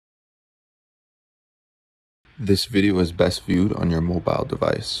This video is best viewed on your mobile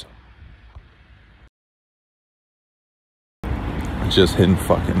device. Just hitting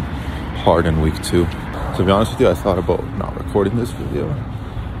fucking hard in week 2. To be honest with you, I thought about not recording this video.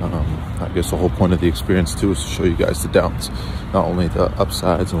 I guess the whole point of the experience too is to show you guys the downs, not only the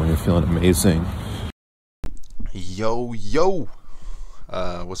upsides and when you're feeling amazing. Yo,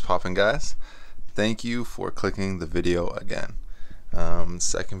 what's poppin', guys? Thank you for clicking the video again.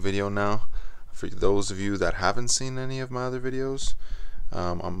 Second video now. For those of you that haven't seen any of my other videos,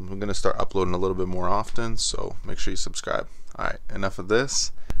 I'm gonna start uploading a little bit more often, so make sure you subscribe. Alright, enough of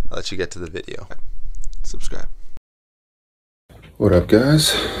this. I'll let you get to the video. Subscribe. What up,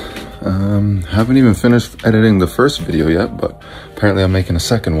 guys? Haven't even finished editing the first video yet, but apparently I'm making a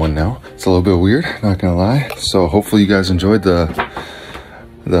second one now. It's a little bit weird, not gonna lie. So hopefully you guys enjoyed the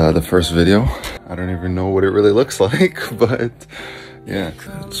first video. I don't even know what it really looks like, but yeah,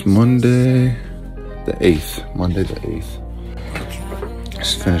 it's Monday the 8th. Monday the 8th.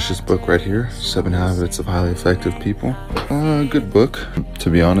 Just finished this book right here, 7 Habits of Highly Effective People. Good book. To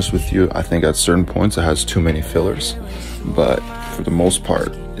be honest with you, I think at certain points it has too many fillers, but for the most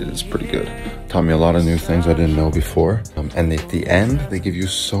part, it is pretty good. Taught me a lot of new things I didn't know before. And at the end, they give you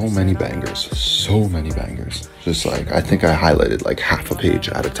so many bangers. Just like, I think I highlighted like half a page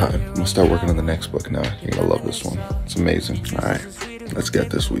at a time. I'm gonna start working on the next book now. You're gonna love this one. It's amazing. All right, let's get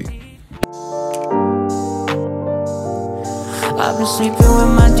this week. I've been sleeping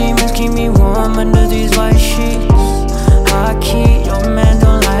with my demons, keep me warm under these white sheets. High key, your man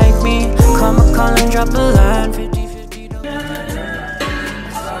don't like me. Come a call and drop a line, 50-50.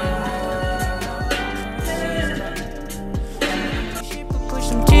 Push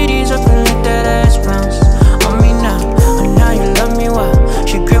some titties up and let that ass bounce on me now. And now you love me, wow.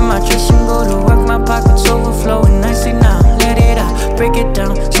 She grip my chest and go to work, my pockets overflowing nicely now. Let it out, break it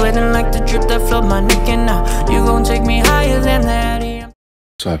down, sweating like the drip that flood my neck and now. You gon' take me higher than that.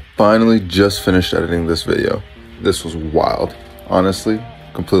 So I finally just finished editing this video. This was wild. Honestly,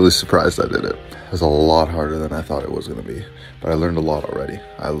 completely surprised I did it. It was a lot harder than I thought it was gonna be, but I learned a lot already.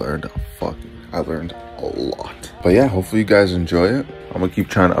 I learned a lot. But yeah, hopefully you guys enjoy it. I'm gonna keep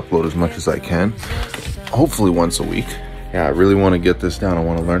trying to upload as much as I can. Hopefully once a week. Yeah, I really want to get this down. I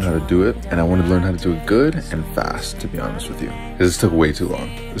want to learn how to do it, and I want to learn how to do it good and fast, to be honest with you. Because this took way too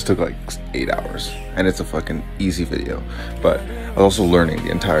long. This took like 8 hours, and it's a fucking easy video. But I was also learning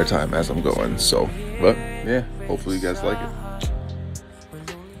the entire time as I'm going, so, but yeah, hopefully you guys like it.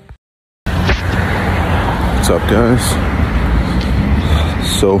 What's up, guys?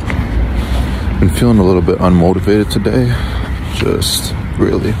 So, been feeling a little bit unmotivated today. Just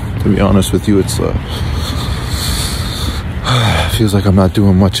really, to be honest with you, it's feels like I'm not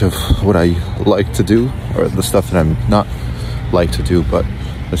doing much of what I like to do, or the stuff that I'm not like to do, but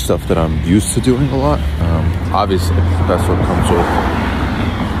the stuff that I'm used to doing a lot. Obviously, that's what comes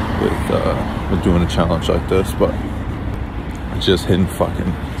with doing a challenge like this, but just hitting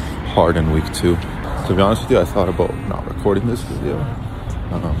fucking hard in week 2. To be honest with you, I thought about not recording this video.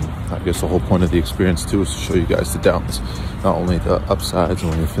 I guess the whole point of the experience too is to show you guys the downs, not only the upsides and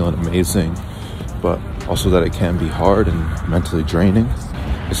when you're feeling amazing, but also that it can be hard and mentally draining.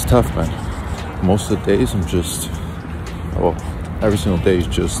 It's tough, man. Most of the days I'm just, well, every single day is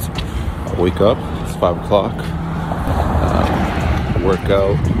just, I wake up, it's 5 o'clock, I work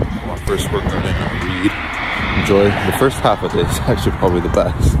out, my first workout in, I read, enjoy. The first half of it is actually probably the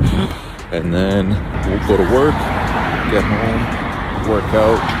best. And then we'll go to work, get home, work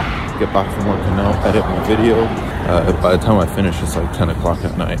out, get back from working out, edit my video. By the time I finish, it's like 10 o'clock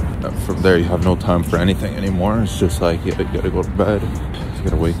at night. From there, you have no time for anything anymore. It's just like, yeah, you gotta go to bed. You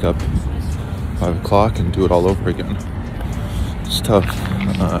gotta wake up 5 o'clock and do it all over again. It's tough.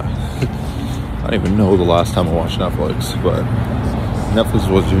 I don't even know the last time I watched Netflix, but Netflix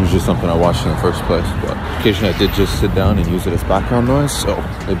was usually something I watched in the first place. But occasionally I did just sit down and use it as background noise, so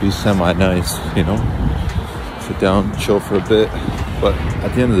it'd be semi-nice, you know? Sit down, chill for a bit. But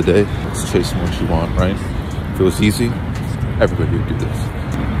at the end of the day, it's chasing what you want, right? If it was easy, everybody would do this.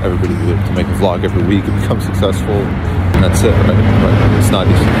 Everybody would to make a vlog every week and become successful, and that's it, right? But it's not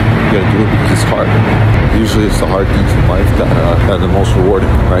easy. You gotta do it because it's hard. Usually it's the hard things in life that are the most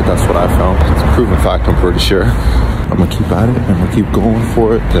rewarding, right? That's what I found. It's a proven fact, I'm pretty sure. I'm gonna keep at it, and I'm gonna keep going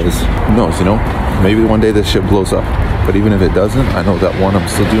for it, because who knows, you know? Maybe one day this shit blows up. But even if it doesn't, I know that 1, I'm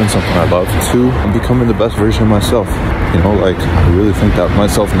still doing something I love. 2, I'm becoming the best version of myself. You know, like, I really think that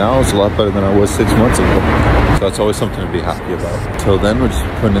myself now is a lot better than I was 6 months ago. So that's always something to be happy about. Till then, we're just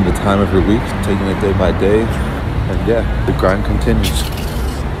putting in the time every week, taking it day by day. And yeah, the grind continues.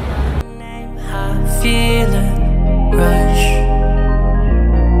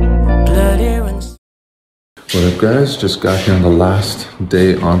 What up, guys? Just got here on the last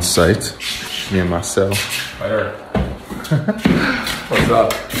day on site. Me and Marcel. What's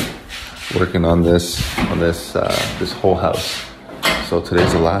up? Working on this whole house. So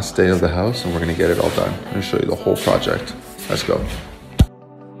today's the last day of the house, and we're gonna get it all done. I'm gonna show you the whole project. Let's go.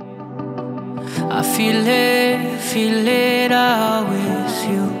 I feel it out with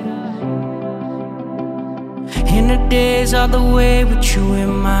you. In the days all the way with you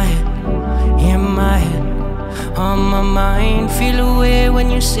in my head, on my mind. Feel away when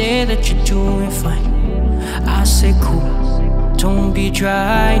you say that you're doing fine. I say cool, don't be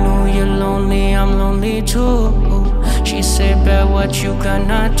dry. Know you're lonely, I'm lonely too. She said, bet what you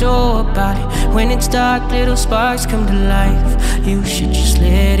gonna do about it. When it's dark, little sparks come to life. You should just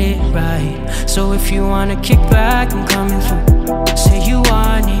let it ride. So if you wanna kick back, I'm coming through. Say you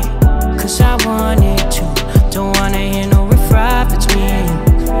want it, cause I want it too. Don't wanna hear no riff-raff, it's me and you.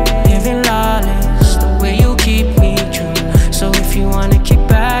 Living lawless, the way you keep me true. So if you wanna kick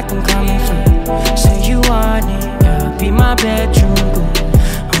back, I'm coming through. Say you want it, yeah, be my bedroom boo.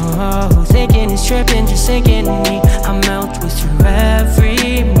 Oh, thinking it's tripping, just thinking of me. I melt with you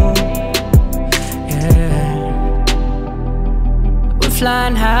every move, yeah. We're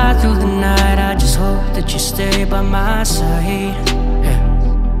flying high through the night. I just hope that you stay by my side, yeah.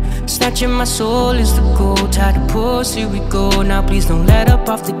 Snatching my soul is the goal. Tied to pulse, here we go. Now please don't let up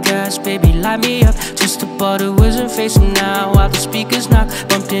off the gas, baby, light me up. Just about the wizard facing now while the speakers knock.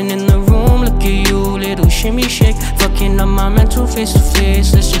 Bumping in the room, look at you, little shimmy shake. Fucking up my mental face to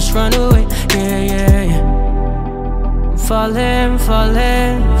face. Let's just run away, yeah, yeah, yeah. I'm falling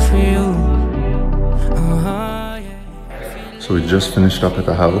for you. Yeah. So we just finished up at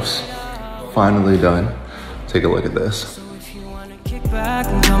the house. Finally done. Take a look at this. Back,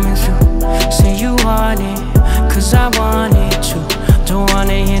 I'm coming through. Say you want it, cause I want it too. Don't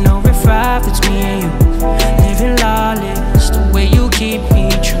wanna hear no riff-raff, it's me and you. Living lawless, the way you keep me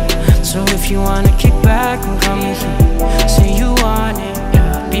true. So if you wanna kick back, I'm coming through. Say you want it,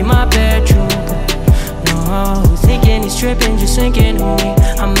 yeah, be my bedroom. No, thinking he's tripping, just thinking of me.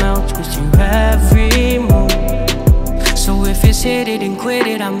 I melt with you every move. So if it's hit it and quit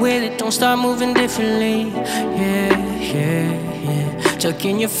it, I'm with it. Don't start moving differently, yeah, yeah, yeah. Tuck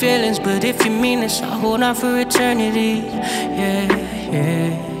in your feelings, but if you mean this, I'll hold on for eternity, yeah, yeah,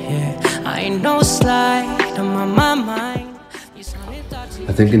 yeah. I ain't no slide, I'm on my mind.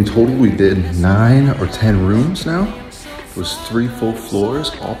 I think in total we did 9 or 10 rooms now. It was 3 full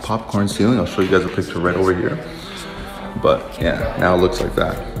floors, all popcorn ceiling. I'll show you guys a picture right over here. But yeah, now it looks like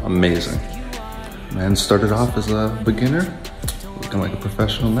that. Amazing. Man started off as a beginner, looking like a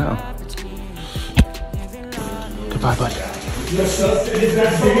professional now. Goodbye, bud. His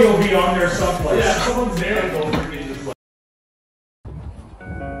next video will be on there someplace. Yeah, someone's there.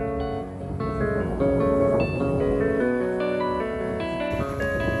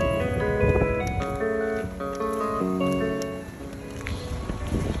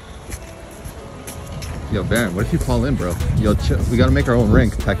 Yo, Baron, what if you fall in, bro? Yo, chill. We gotta make our own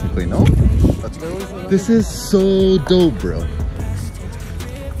rink, technically, no? This is so dope, bro.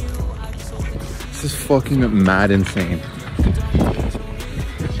 This is fucking mad insane.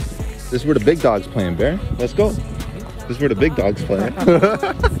 This is where the big dog's playing, Baron. Let's go. This is where the big dog's playing.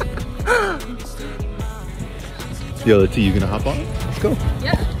 Yo, the T, you gonna hop on? Let's go.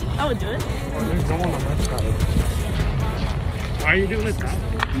 Yeah, I would do it. Why are you doing it now?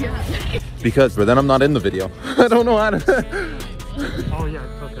 Yeah. Because, bro, then I'm not in the video. I don't know how to. Oh, yeah,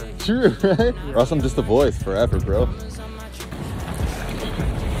 okay. True, right? Yeah. Or else I'm just a voice forever, bro.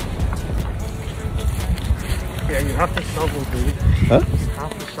 Yeah, you have to shovel, dude. Huh? You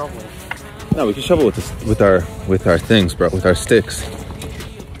have to shovel. No, we can shovel with our things, bro, with our sticks.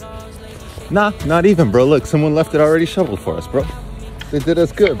 Nah, not even, bro. Look, someone left it already shoveled for us, bro. They did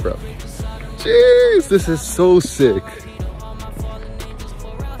us good, bro. Jeez, this is so sick.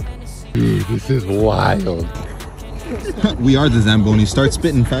 Dude, this is wild. We are the Zambonis. Start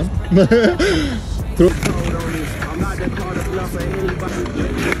spitting, fam.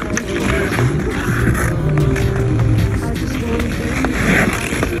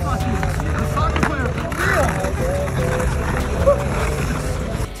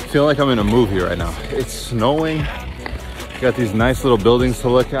 I feel like I'm in a movie right now. It's snowing. Got these nice little buildings to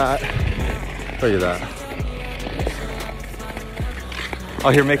look at. Look at that.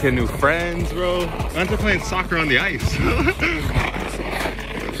 Out here making new friends, bro. I'm playing soccer on the ice.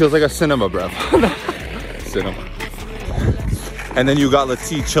 Feels like a cinema, bro. Cinema. And then you got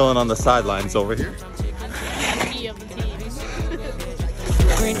Lati chilling on the sidelines over here. He of the team.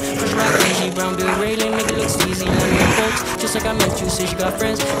 Brown bill railing, nigga looks easy on your folks. just like I meant to. Say she got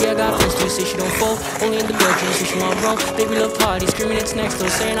friends, yeah, I got friends too. Say she don't fold, only in the bedroom. Say she want roll, baby love party, screaming it's next though.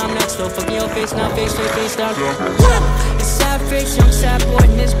 Saying I'm next though, fucking your face now, face straight, face down. It's sad face, young sad boy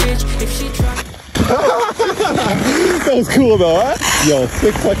in this bitch. If she try. That was cool though, huh? Yo,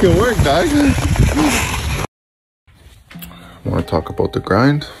 sick fucking work, dog. I want to talk about the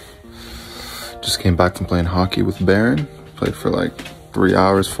grind. Just came back from playing hockey with Baron. Played for like 3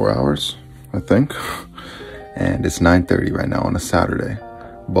 hours, 4 hours, I think. And it's 9:30 right now on a Saturday.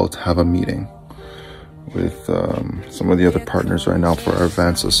 About to have a meeting with some of the other partners right now for our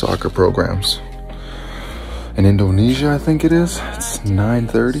Avanza soccer programs. In Indonesia, I think it is. It's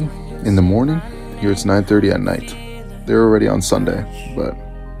 9:30 in the morning. Here it's 9:30 at night. They're already on Sunday, but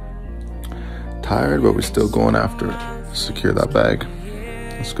tired, but we're still going after it. Secure that bag.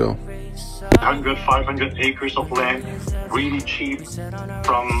 Let's go. 500 acres of land, really cheap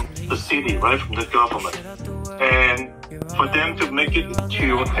from the city, right, from the government. And for them to make it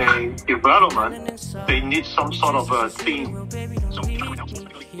into a development, they need some sort of a theme.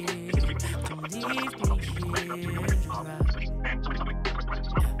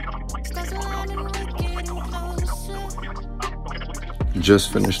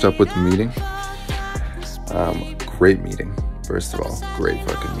 Just finished up with the meeting. Great meeting. First of all, great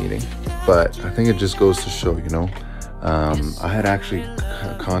fucking meeting. But I think it just goes to show, you know, I had actually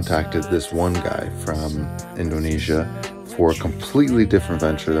contacted this one guy from Indonesia for a completely different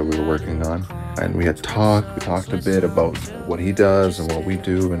venture that we were working on. And we talked a bit about what he does and what we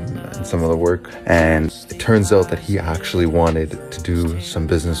do and some of the work. And it turns out that he actually wanted to do some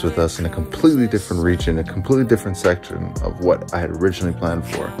business with us in a completely different region, a completely different section of what I had originally planned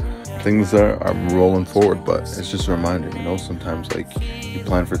for. Things are rolling forward, but it's just a reminder, you know, sometimes like you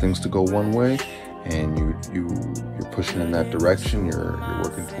plan for things to go one way and you're pushing in that direction, you're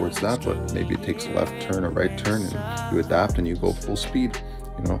working towards that, but maybe it takes a left turn, a right turn, and you adapt and you go full speed,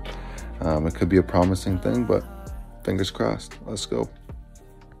 you know. It could be a promising thing, but fingers crossed. Let's go.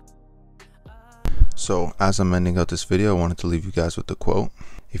 So as I'm ending out this video, I wanted to leave you guys with the quote.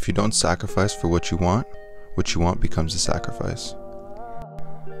 If you don't sacrifice for what you want becomes a sacrifice.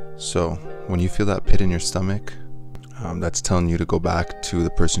 So when you feel that pit in your stomach, that's telling you to go back to the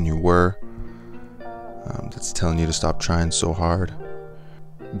person you were, that's telling you to stop trying so hard,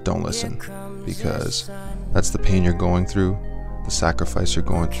 don't listen, because that's the pain you're going through, the sacrifice you're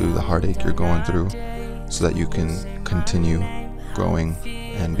going through, the heartache you're going through, so that you can continue growing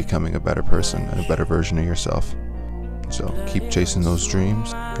and becoming a better person and a better version of yourself. So keep chasing those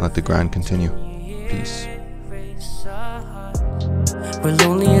dreams and let the grind continue. Peace. We're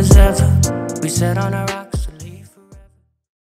lonely as ever. We sat on our